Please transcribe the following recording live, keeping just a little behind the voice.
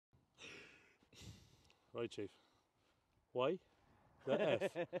Right, Chief. Why? The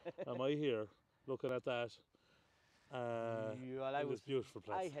F. Am I here looking at that in this beautiful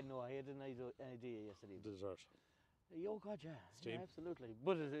place? I had no idea yesterday. The desert. Oh God, yeah. Steam? Yeah, absolutely.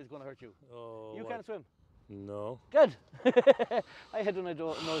 But it's going to hurt you. Oh, You can't swim. No. Good. I had an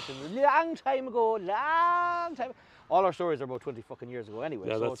notion long time ago, All our stories are about 20 fucking years ago anyway.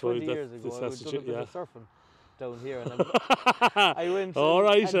 Yeah, so that's 20 why years ago, I was doing a bit of surfing down here. And I went all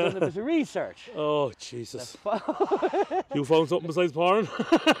right, and done a bit of research. Oh, Jesus. You found something besides porn?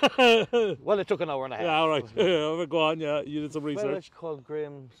 Well, it took an hour and a half. Yeah, all right. Yeah, go on, yeah. You did some research. Well, it's called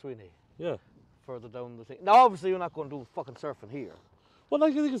Grahan Sweeney. Yeah. Further down the thing. Now, obviously, you're not going to do fucking surfing here. Well,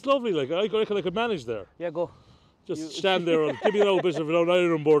 I think it's lovely. Like, I reckon I could manage there. Yeah, go. Just stand there and give me a little bit of an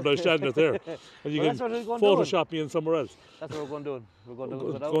iron board and I stand it there. And you can Photoshop me in somewhere else. That's what we're going doing. We're going to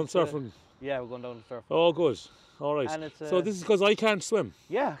go surfing. Yeah, we're going down to surf. Oh, good. All right. And so this is because I can't swim.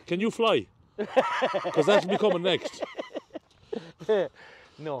 Yeah. Can you fly? Because that will be coming next.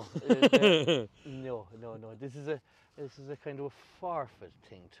 No. No. This is a kind of a forfeit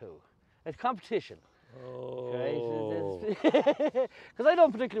thing too. It's competition. Oh. Because I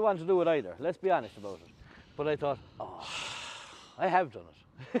don't particularly want to do it either. Let's be honest about it. But I thought, I have done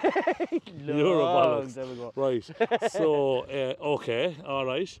it. You're a bollocks. Right. So, okay, all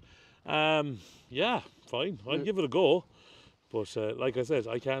right. Yeah, fine. I'll give it a go. But like I said,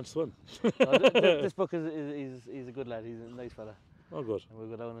 I can't swim. This book is he's a good lad. He's a nice fella. Oh, good. And we'll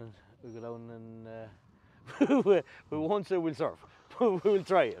go down and we won't say we'll surf. We'll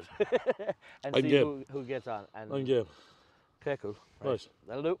try it and see who gets on. And I'm game. Okay, cool. Right.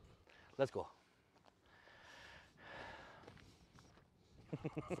 That'll do. Let's go.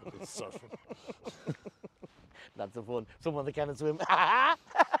 Surfing. That's the fun. Someone that can't swim. I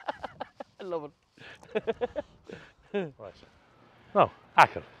love it. Right. Now,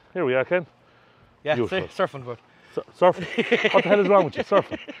 achill. Here we are, Ken. Yeah, surfing, but. Surfing? What the hell is wrong with you?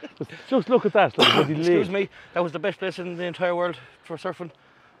 Surfing. Just look at that. Excuse me, that was the best place in the entire world for surfing.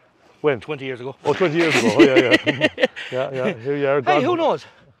 When? 20 years ago. Oh, 20 years ago. Oh, yeah. Yeah. Here you are. Hey, who knows?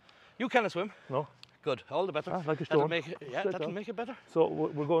 You can't swim. No. Good. All the better. Like a stone. That'll make it better. So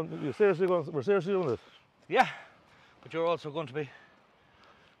we're seriously doing this? Yeah. But you're also going to be.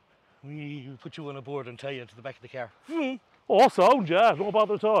 We'll put you on a board and tie you to the back of the car. Oh, sound, yeah, no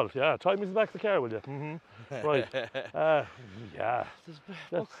bother at all. Yeah, tie me to the back of the car, will you? Right. Yeah.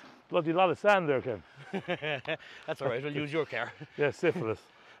 That's bloody lot of sand there, Ken. That's all right, we'll use your car. Yeah, syphilis.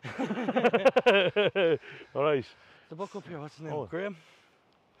 All right. The book up here, what's the name? Graham?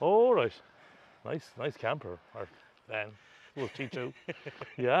 Oh, right. Nice camper. Or van. We'll teach you.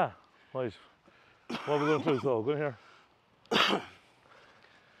 Yeah. Right. What are we going to do? So, go in here.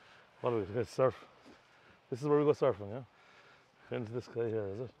 What are we going to surf? This is where we go surfing, yeah? Into this guy here,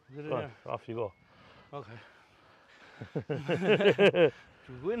 is it? Right, off you go. Okay.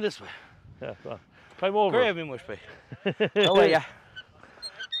 Go in this way. Yeah, go on. Climb over. Graham must be. Oh, well, yeah.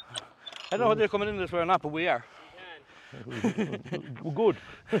 I don't know whether they're coming in this way or not, but we are. We're good.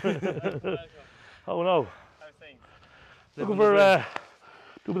 Oh no. Looking for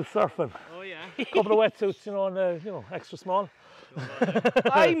do a bit of surfing. Oh yeah. Couple of wetsuits, and extra small.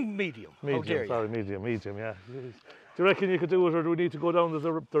 I'm medium. Medium, sorry, medium, yeah. Do you reckon you could do it, or do we need to go down?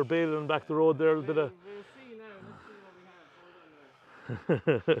 They're bailing back the road there a bit of. We'll see now. Let's see what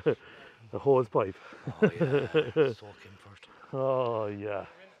we have. The hose pipe. Oh yeah. Soak him first. Oh yeah.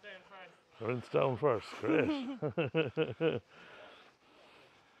 Rinse down first. Great.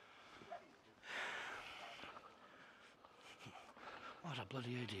 What a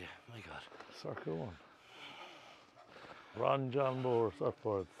bloody idea, my God. Circle one. Ron John Moore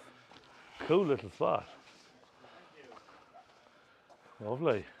surfboards. Cool little spot.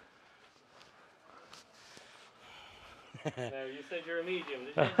 Lovely. No, you said you're a medium,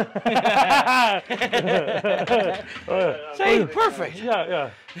 did you? See, perfect.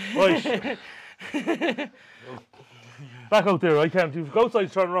 Yeah. Right. Back out there, I can't. You go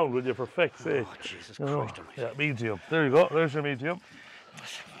outside, turn around, will you, for feck's sake? Oh, Jesus Christ. Yeah, medium. There you go. There's your medium.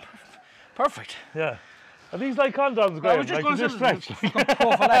 Perfect. Yeah. Are these like condoms, Graham? I was just like, going to stretch?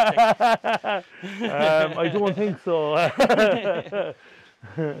 prophylactic. I don't think so.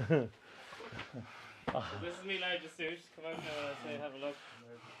 This is me largest suit. Come out now, say have a look.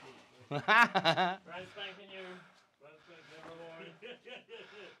 Brand spanking new. Brand spanking never worn.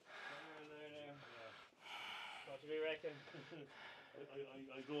 What do we reckon?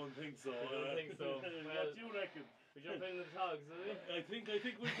 I don't think so. I don't think so. What do you reckon? We jump in the togs, do we? I think we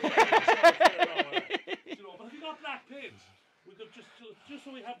could. But have you got black paint? We could just so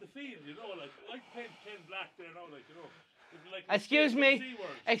we have the feel, like I paint Ken black there now, like. Like Excuse me.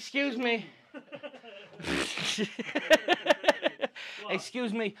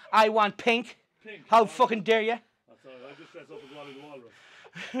 Excuse me, I want pink. Pink. How fucking dare you? That's all right. I just dressed up as Wally the Walrus.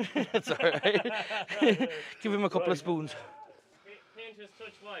 That's alright. Give him a couple of spoons. Paint is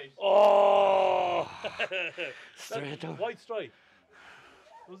touch white. Oh! Straight down. White stripe.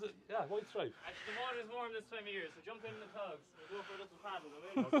 Was it? Yeah, white stripe. Actually, the water's warm this time of year, so jump in the tugs. We'll go for a little paddle,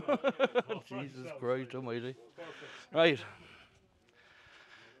 okay? Jesus Christ almighty. Perfect. Right.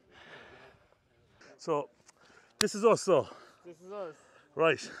 So, this is us, so. This is us.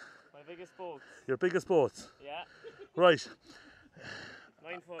 Right. My biggest boat. Your biggest boats. Yeah. Right.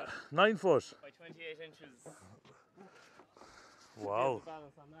 9 foot 9 foot. by 28 inches. Wow. The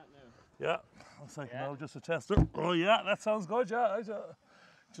balance on that now. Yeah. I was thinking, Yeah. no, just a tester. Oh yeah, that sounds good. Yeah. Do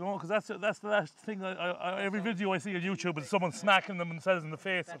you know? Because that's the last thing. Every video I see on YouTube is someone smacking themselves in the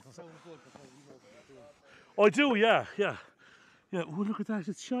face. Oh, I do. Yeah. Yeah. Yeah. Oh, look at that!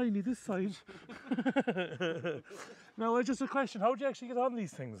 It's shiny this side. Now, just a question: how do you actually get on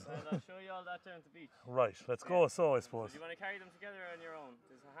these things? And I'll show you all that down at the beach. Right. Let's go. So I suppose. Do you want to carry them together on your own?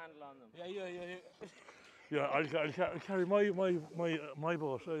 There's a handle on them. Yeah. I'll carry my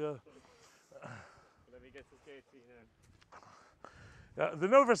boat. Yeah. Let me get this gate to you now. Yeah, they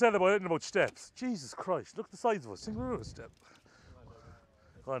never said about anything about steps. Jesus Christ, look at the size of us. Think we're a step.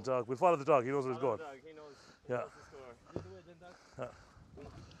 Come on, dog. We'll follow the dog. He knows where he's going. Dog, he knows, Yeah. knows the score.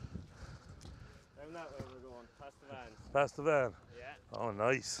 Down that way we're going, past the van. Past the van. Yeah. Oh,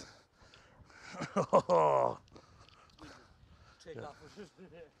 nice. Oh.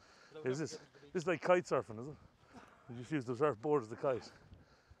 Is this is like kite surfing, is it? You just use the surfboard as the kite.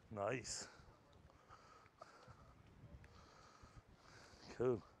 Nice.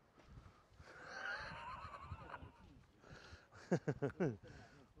 Cool. I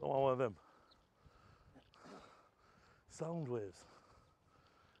want one of them. Sound waves.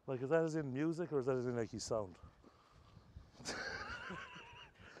 Like, is that as in music or is that as in like his sound?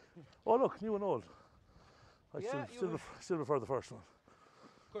 Oh look, new and old. I still prefer the first one.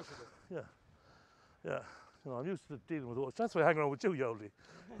 Of course you do. Yeah. You know, I'm used to dealing with those. That's why I hang around with you, you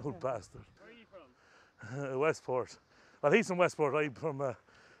old bastard. Where are you from? Westport. Well, he's from Westport. I'm from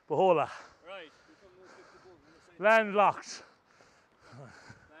Bohola. Right. Landlocked.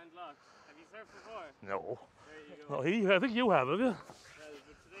 Landlocked. Have you surfed before? No. There you go. No, I think you have you? Well,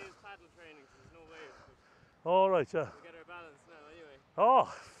 but today is paddle training, so there's no waves. But All right, yeah. we'll get our balance now anyway.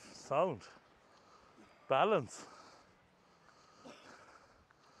 Oh, sound. Balance.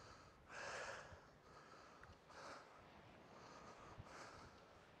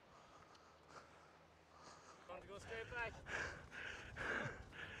 Want to go straight back?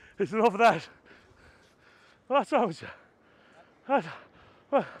 It's enough of that. What's wrong with you?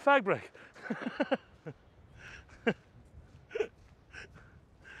 What? Fag break.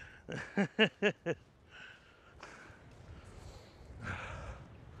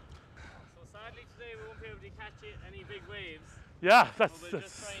 So sadly today we won't be able to catch any big waves. Yeah, But we'll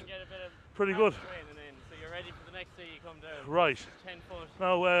just try and get a bit of pretty paddle good. training in, so you're ready for the next day you come down. Right. 10 foot.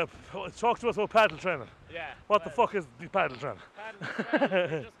 Now, talk to us about paddle training. Yeah. What the fuck is the paddle training?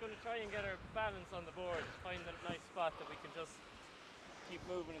 We're just going to try and get our balance on the board, find a nice spot that we can just keep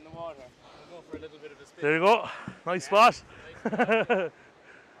moving in the water. We'll go for a little bit of a spin. There you go. Nice spot. Nice.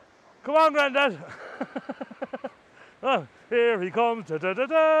 Come on, Grandad. Oh, here he comes. Da, da, da,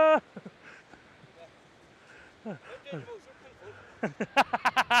 da.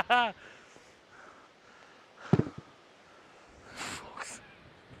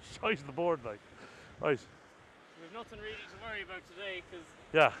 Shite of the board, like. Right. We've nothing really to worry about today because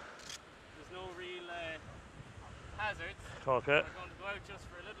Yeah. there's no real hazards. Okay. We're going to go out just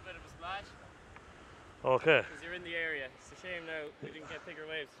for a little bit of a splash Okay. because you're in the area. It's a shame now we didn't get bigger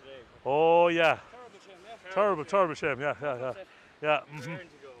waves today. Oh, yeah. Terrible shame, yeah. Terrible shame. Yeah, yeah, yeah. Yeah. We're mhm. raring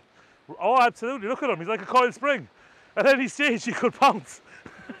to go. Oh, absolutely. Look at him. He's like a coiled spring. At any stage, he could pounce.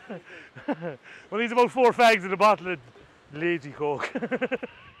 When he's about 4 fags in a bottle of lazy coke. So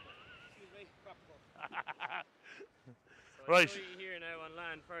Right. I'll show you here now on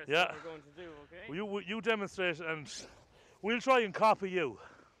land first Yeah. what we're going to do, okay? Well, you demonstrate and we'll try and copy you.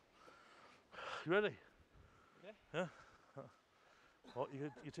 You ready? Yeah. Yeah? Oh,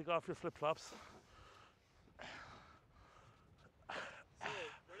 you take off your flip-flops. So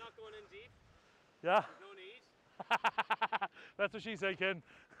we're not going in deep. Yeah? There's no need. That's what she said, Ken.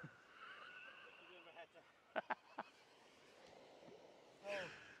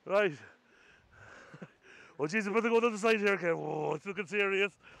 Right. Oh, jeez, I'm going to go to the side here, Ken. Oh, it's looking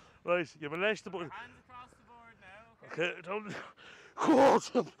serious. Right, you molest the board. Hands across the board now. Okay, don't.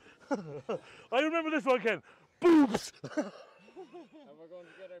 Quote. I remember this one, Ken. Boobs. And we're going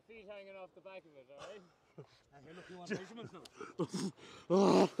to get our feet hanging off the back of it, alright? Hey, look, you want measurements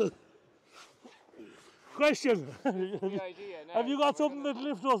now? Question. The idea now. Have you got something that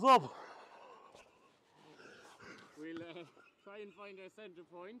lifts us up? We'll try and find our centre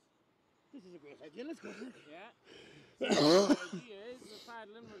point. This is a great idea, let's go. Yeah. So the idea is we're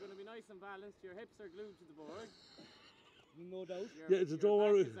paddling, we're going to be nice and balanced. Your hips are glued to the board. No doubt. Your, Yeah, it's a your don't back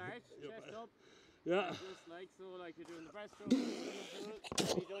worry. is arched, chest up. Yeah. Just like so, like you're doing the breaststroke.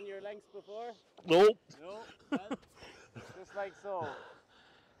 Have you done your lengths before? No. No. Well, just like so.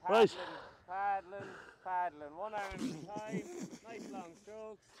 Right. Paddling, paddling. 1 arm at a time. Nice long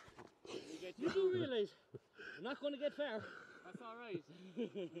strokes. You do realise we're not going to get far. That's all right. You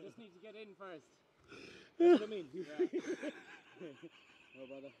just need to get in first. That's what I mean. Yeah. No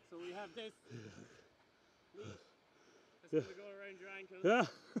bother. So we have this leash. It's going to go around your ankle. Yeah.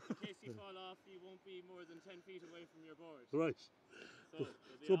 In case you fall off, you won't be more than 10 feet away from your board. Right.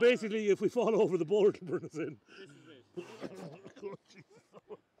 So Basically, if we fall over the board, it'll burn us in. this is it. So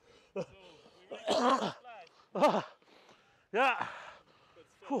we make a splash. Yeah. Good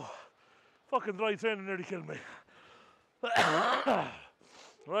stuff. Whew. Fucking dry training nearly killed me.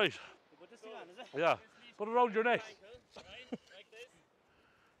 Right. You put this thing on, is it? Yeah. Put it around your neck. Ankle, right? Like this.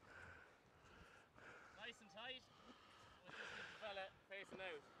 Nice and tight. With this little fella facing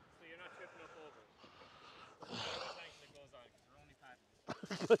out, so you're not tripping up over it. So the ankle that goes on, because you're only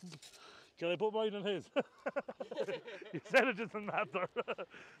paddling. Can I put mine in his? You said it doesn't matter.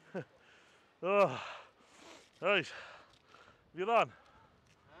 Oh. Right. Have you done?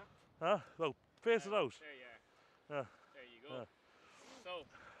 Huh? No, face it out. There you are. Yeah. There you go. Yeah. So,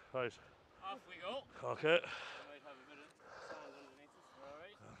 Right. off we go. Okay. We might have a bit of sound underneath us,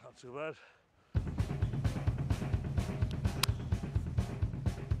 alright? Not too bad.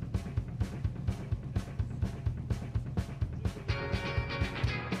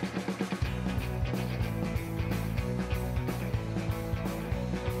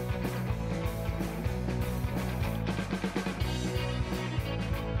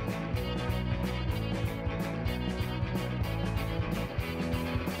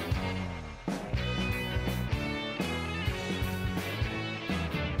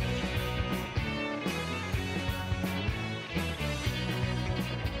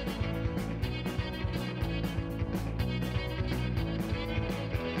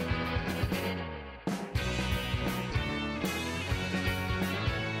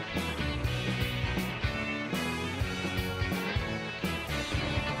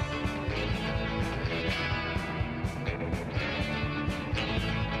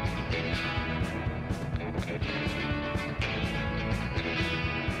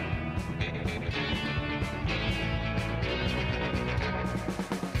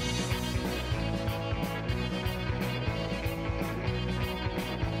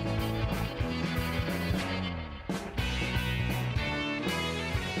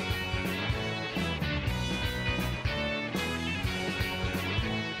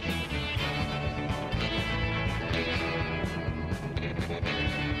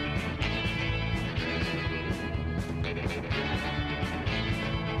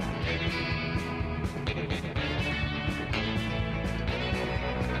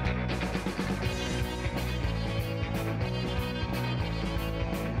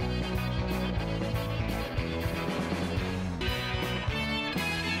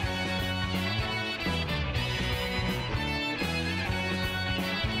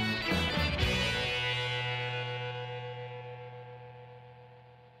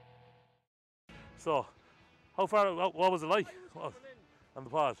 So, how far, what was it like on the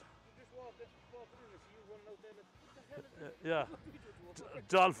pod? You just walk in and see you running out there. What the hell is Yeah,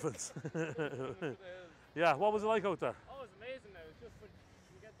 dolphins. Yeah, what was it like out there? Oh, it's amazing now. It's just when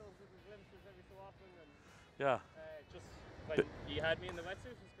you get those little glimpses every so often, and Yeah, just when you had me in the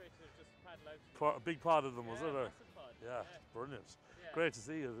wetsuit, it was great to just paddle out. a big pod of them, was it? Or? Massive pod. Yeah, brilliant. Yeah. Great to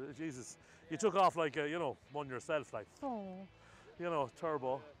see you. Jesus, you took off like you know, one yourself, like you know,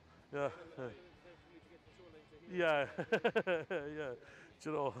 turbo. Yeah, yeah, yeah.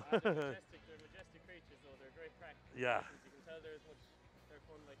 You know. They're majestic creatures, though. They're great crack. Yeah. You can tell they're as much they're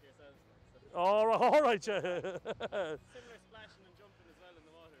fun like yourselves. So All right, yeah. similar splashing and jumping as well in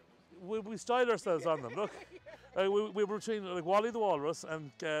the water. We style ourselves on them. Look, we were between like Wally the Walrus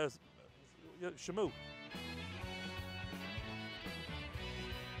and Shamu.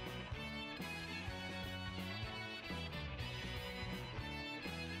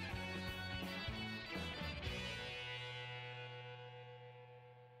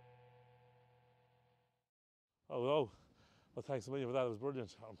 Oh, well, thanks a million for that. It was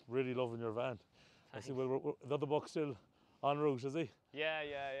brilliant. I'm really loving your van. I see. Well, the other book still en route, is he? Yeah.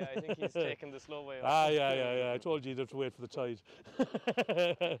 I think he's taking the slow way up. Yeah. I told you you'd have to wait for the tide.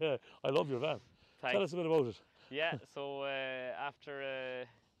 I love your van. Thanks. Tell us a bit about it. Yeah, so after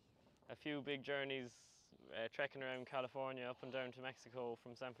a few big journeys, trekking around California, up and down to Mexico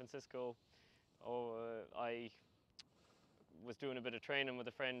from San Francisco, I was doing a bit of training with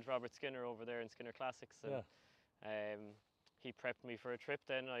a friend, Robert Skinner, over there in Skinner Classics. And, he prepped me for a trip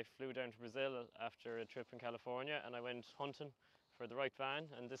then. I flew down to Brazil after a trip in California, and I went hunting for the right van,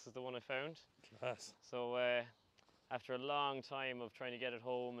 and this is the one I found. Class. So after a long time of trying to get it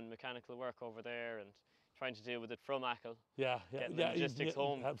home and mechanical work over there and trying to deal with it from Achill, getting the logistics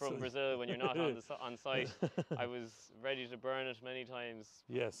home from Brazil when you're not on site, I was ready to burn it many times.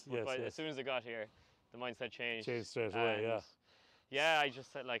 Yes. As soon as I got here, the mindset changed. Changed straight away, and yeah, I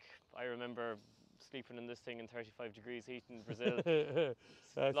just said, like, I remember sleeping in this thing in 35 degrees heat in Brazil.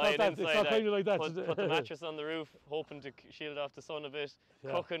 Lying inside, put the mattress on the roof, hoping to shield off the sun a bit,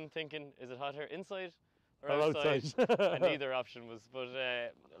 cooking, thinking, is it hotter inside or outside? And neither option was, but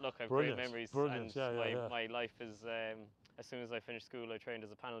look, I've great memories. Brilliant. And my life is, as soon as I finished school, I trained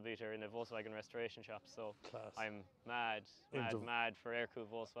as a panel beater in a Volkswagen restoration shop, so class. I'm mad for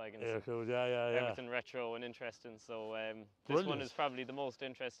air-cooled Volkswagens. Air-cooled, yeah. Everything retro and interesting, so this one is probably the most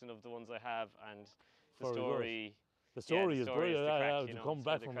interesting of the ones I have, and the story... The story is brilliant, to come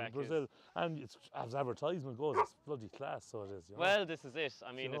back from Brazil, and it's, as advertisement goes, it's bloody class, so it is. You know? Well, this is it.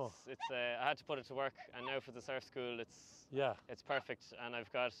 I mean, it's I had to put it to work, and now for the surf school, it's perfect, and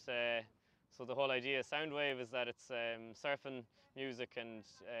I've got. So the whole idea, Soundwave, is that it's surfing, music, and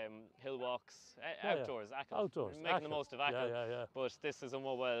hill walks, outdoors. Outdoors, making the most of Achill. Yeah. But this is a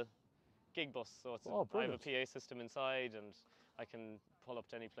mobile gig bus, so it's I have a PA system inside, and I can pull up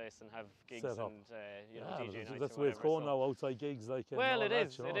to any place and have gigs and DJ nights. That's the way it's going now, outside gigs like. Well, it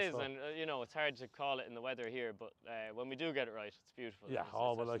is, and it's hard to call it in the weather here, but when we do get it right, it's beautiful. Yeah,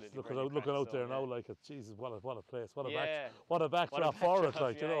 it's looking out there now, like, Jesus, what a place, what a backdrop for it,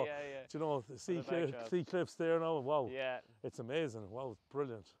 like, you know. Do you know, the sea cliffs there now? Wow. Yeah. It's amazing. Wow, it's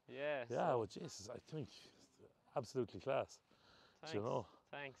brilliant. Yeah. Yeah. Well, Jesus, I think absolutely class. Thanks. Do you know?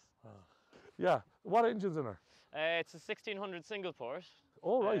 Thanks. Yeah. What engine's in her? It's a 1600 single port.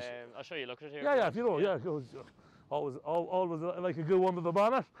 Oh, right. I'll show you. Look at it here. Yeah, if you know. Yeah. Always like a good one with the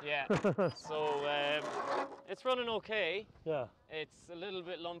bonnet. Yeah. So it's running okay. Yeah. It's a little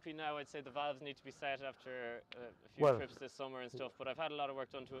bit lumpy now. I'd say the valves need to be set after a few trips this summer and stuff. But I've had a lot of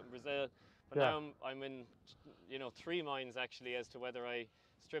work done to it in Brazil. But now I'm in, 3 minds actually as to whether I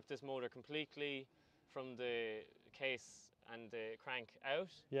strip this motor completely from the case and the crank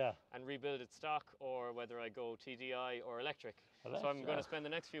out and rebuild it stock, or whether I go TDI or electric. So I'm going to spend the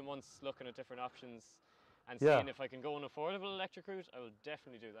next few months looking at different options and seeing if I can go an affordable electric route. I will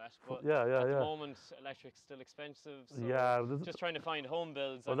definitely do that. But at the moment, electric's still expensive. So just trying to find home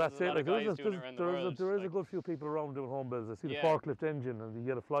builds. Well, that's it. Like, there is a good few people around doing home builds. I see the forklift engine, and you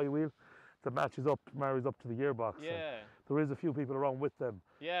get a flywheel that marries up to the gearbox. Yeah. There is a few people around with them.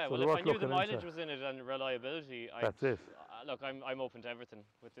 Yeah, so well, if I knew the mileage was in it and reliability, that's it. Look, I'm open to everything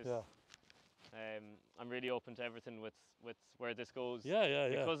with this. Yeah. I'm really open to everything with where this goes. Yeah.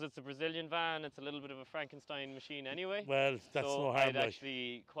 Because it's a Brazilian van, it's a little bit of a Frankenstein machine anyway. Well, that's so no harm. I'd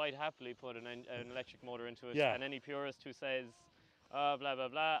actually quite happily put an electric motor into it. Yeah. And any purist who says, blah, blah,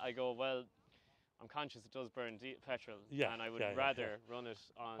 blah, I go, well, I'm conscious it does burn petrol, and I would rather run it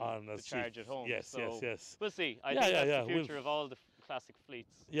on the charge at home. Yes. We'll see. I think that's the future of all the classic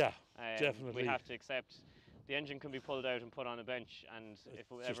fleets. Yeah, definitely. We have to accept the engine can be pulled out and put on a bench, and if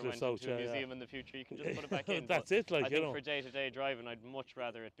we ever went into a museum in the future, you can just put it back in. That's it. Like, I think for day-to-day driving, I'd much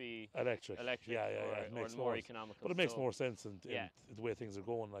rather it be electric. It makes more economical. But it makes more sense in the way things are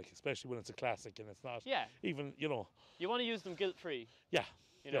going, like, especially when it's a classic and it's not even, You want to use them guilt-free. Yeah.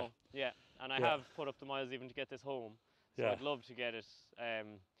 And I have put up the miles even to get this home. So I'd love to get it,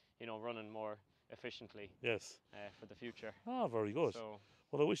 running more efficiently. Yes. For the future. Ah, very good. So,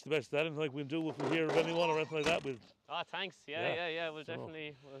 well, I wish the best of that. Anything like we'll do if we hear of anyone or anything like that. Thanks. Yeah. We'll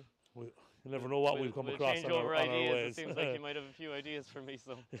definitely. You never know what we'll come across change over on our ideas. ways. It seems like you might have a few ideas for me.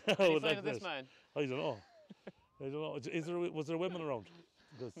 So, any sign of this man? I don't know. Was there women around?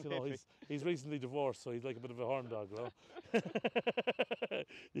 Because he's recently divorced, so he's like a bit of a horn dog,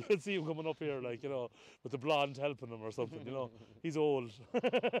 You can see him coming up here, like, with the blonde helping him or something, He's old.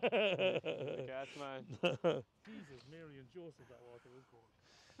 The gas man. Jesus, Mary and Joseph, that water was cold.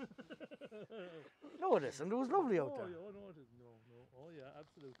 No, it isn't. It was lovely out there. Oh, no, it isn't. No. Oh, yeah,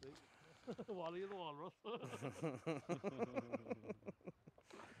 absolutely. Wally and the walrus.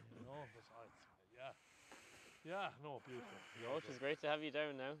 Yeah, no, beautiful. No, it was great to have you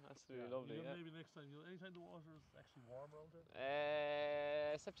down now. Absolutely lovely. You know, Yeah. maybe next time, anytime the water is actually warm around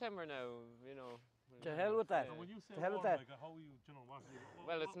there. September now, you know. To hell with that. And when you say To hell warm, with that. like, how you know, what do you...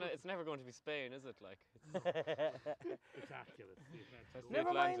 Well, it's never going to be Spain, is it? Like, It's accurate.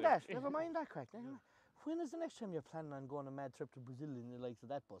 Never mind that. Never mind that, crack. When is the next time you're planning on going a mad trip to Brazil in the likes of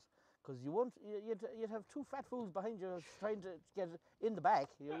that bus? Because you won't. You'd have two fat fools behind you trying to get in the back.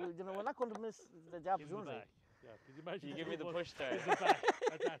 You know, we're not going to miss the opportunity. In the back. Yeah, can you imagine? you give me the push there. In the back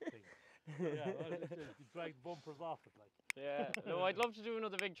at that thing. Yeah, well, you drag bumpers off it, like. Yeah, no, I'd love to do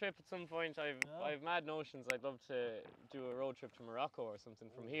another big trip at some point. I've mad notions. I'd love to do a road trip to Morocco or something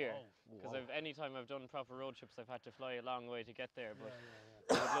from here. Because any time I've done proper road trips, I've had to fly a long way to get there. But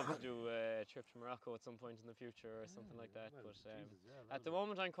I'd love to do a trip to Morocco at some point in the future or something like that. Well, But Jesus, at the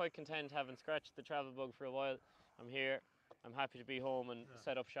moment, I'm quite content, having scratched the travel bug for a while. I'm here. I'm happy to be home and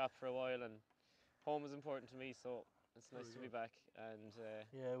set up shop for a while. And home is important to me, so it's nice to be back. And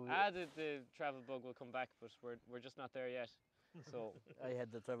the travel bug will come back, but we're just not there yet. So I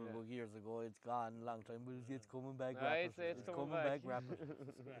had the travel bug years ago. It's gone a long time, but it's coming back rapid. I'd say it's coming back rapid.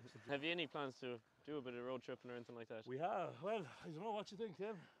 Have you any plans to do a bit of road tripping or anything like that? We have. Well, I don't know what you think,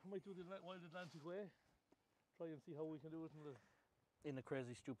 Ken. I might do the Wild Atlantic Way. Try and see how we can do it in a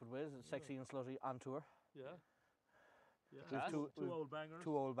crazy, stupid way. Sexy and slutty on tour. Yeah. Class. Two old bangers.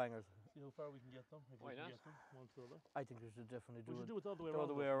 Two old bangers. See how far we can get them. If Why we can not? get them, one to the other. I think we should definitely do We it. should do it all the way the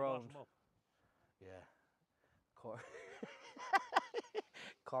around. other way though. around. Bottom up. Yeah.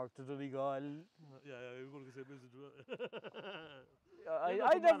 Cork to Donegal. Yeah, we're going to say visit.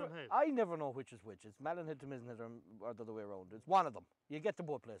 I never know which is which. It's Mallinhead to Mizenhead or the other way around. It's one of them. You get to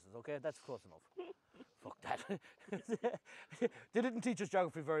both places, okay? That's close enough. Fuck that. They didn't teach us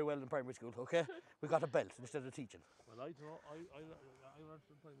geography very well in primary school, okay? We got a belt instead of teaching. Well, I don't know. I learned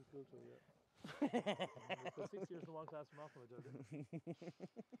in primary school too, yeah. For 6 years in one class from off, I did.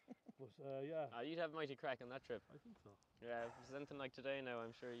 But yeah. You'd have mighty crack on that trip. I think so. Yeah, if it's anything like today now,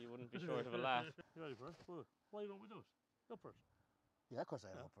 I'm sure you wouldn't be short of a laugh. You ready for it? Well, why don't we do it? Go first. Yeah, of course I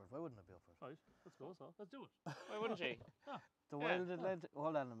am up for it. Why wouldn't I be up for it? Right, let's go, so let's do it. Why wouldn't you? The Wild Atlantic...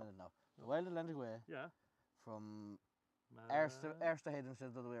 Hold on a minute now. The Wild Atlantic Way Yeah. from Erstehead instead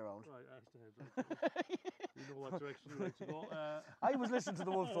of the other way around. Right, Erstehead. You know what direction you like to go. I was listening to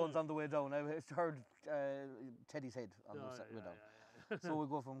the Wolf Tones on the way down. I heard Teddy's head on the way down. So we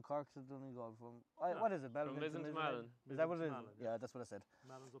go from Cork to Donegal. What is it? From Mizen to Malin. Is that what it is? Malin, Yeah, that's what I said.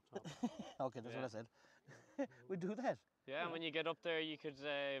 Malin's up top. Okay, that's what I said. We do that. Yeah, and when you get up there, you could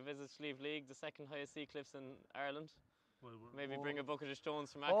visit Slieve League, the second highest sea cliffs in Ireland. Well, Maybe bring a bucket of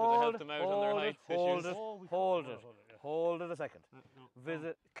stones from Achill to help them out on their height issues. Hold it a second.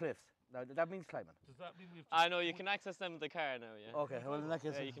 Visit cliffs. Now, that means climbing. Does that mean we have to... I know, you can access them with the car now, yeah. Okay, well in that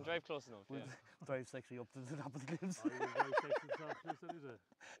case... Yeah, you can drive close enough, we'll drive sexy up to the top of the cliffs. I will drive sexy to the top of the cliffs any day.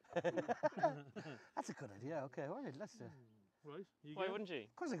 That's a good idea, okay, all right, let's do it. Right, you Why game? wouldn't you?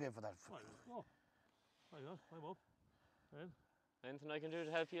 Of course I'm going for that. Right, let's go. Right, I'm up. Right. Anything I can do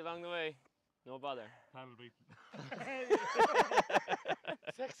to help you along the way? No bother. Panel beating.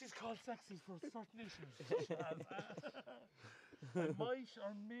 Sexy's called sexy for certain issues. I might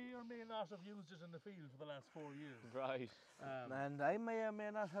or may not have used it in the field for the last 4 years. Right. And I may or may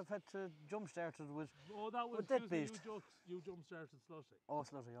not have had to jump start it with... Oh, that was that beast. You jump started Slutty. Oh,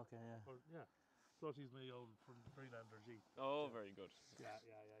 Slutty, okay, yeah. Yeah. Slutty's my old from Freelander G. Oh, very good. Yeah.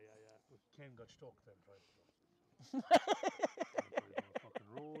 But Ken got stuck then trying to fucking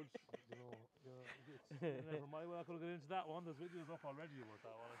roads, never mind. We're not going to get into that one. There's videos up already about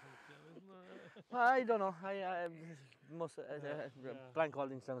that one, I think, isn't there? I don't know. I must blank all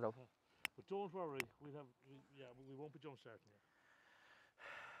these things out. But don't worry, we won't be jump starting yet.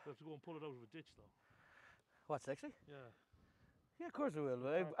 We have to go and pull it out of a ditch, though. What, sexy? Yeah. Yeah, of course we will.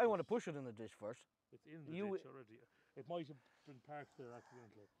 I want to push it in the ditch first. It's in the ditch already. It might have been parked there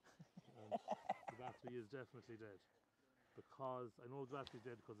accidentally. And the battery is definitely dead. Because I know the battery's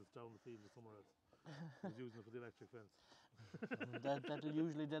dead because it's down the field or somewhere else. He's using it for the electric fence. That'll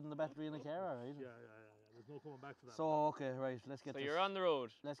usually deaden the battery in the car, all right? Yeah. There's no coming back to that. So, okay, right, let's get this. So you're on the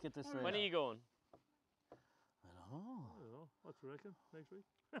road. Let's get this straight. When are you going? I don't know. What do you reckon? Next week?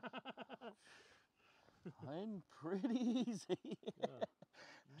 I'm pretty easy. Yeah.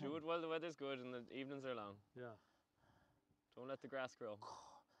 Do it while the weather's good and the evenings are long. Yeah. Don't let the grass grow.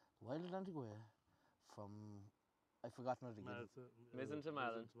 Wild Atlantic Way from... I've forgotten it again. Mizen to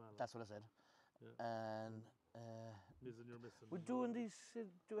Malin. That's what I said. Yeah. And... Mizen, you're missing. We're doing these...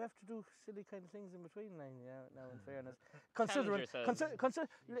 do we have to do silly kind of things in between now in fairness? Considering...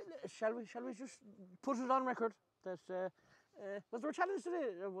 Shall we just put it on record that Was there a challenge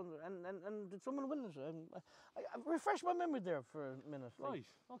today? I wonder, and did someone win it? I refresh my memory there for a minute. Right,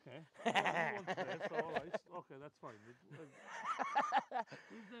 okay. Well, you won today, so all right. Okay, that's fine. Who's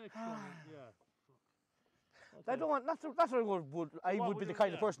next one? Yeah. I don't want, not that I would be the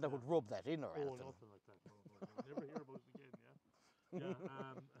kind of person that would rub that in or Oh, anything. nothing like that. No. Never hear about it again, yeah?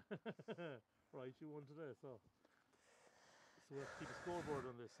 Yeah, right, you won today, so we have to keep a scoreboard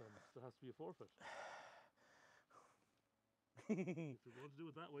on this, and there has to be a forfeit. If you're going to do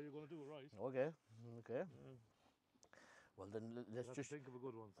it that way, you're going to do it right. Okay. Yeah. Well, then let's Have just to think of a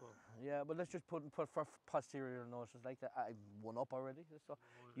good one, so. yeah, but let's just put for posterior notice like that. I won up already, so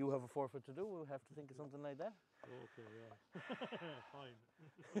you have a forfeit to do. We'll have to think of something like that. Okay, yeah. Fine.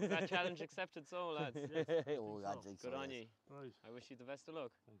 Is that challenge accepted, so lads? Yes, I Oh, think I so. think so, Good on yes. you. Right. I wish you the best of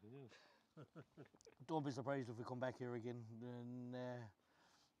luck. Thank you. Don't be surprised if we come back here again. Then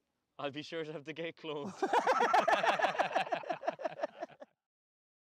I'll be sure to have the gate closed.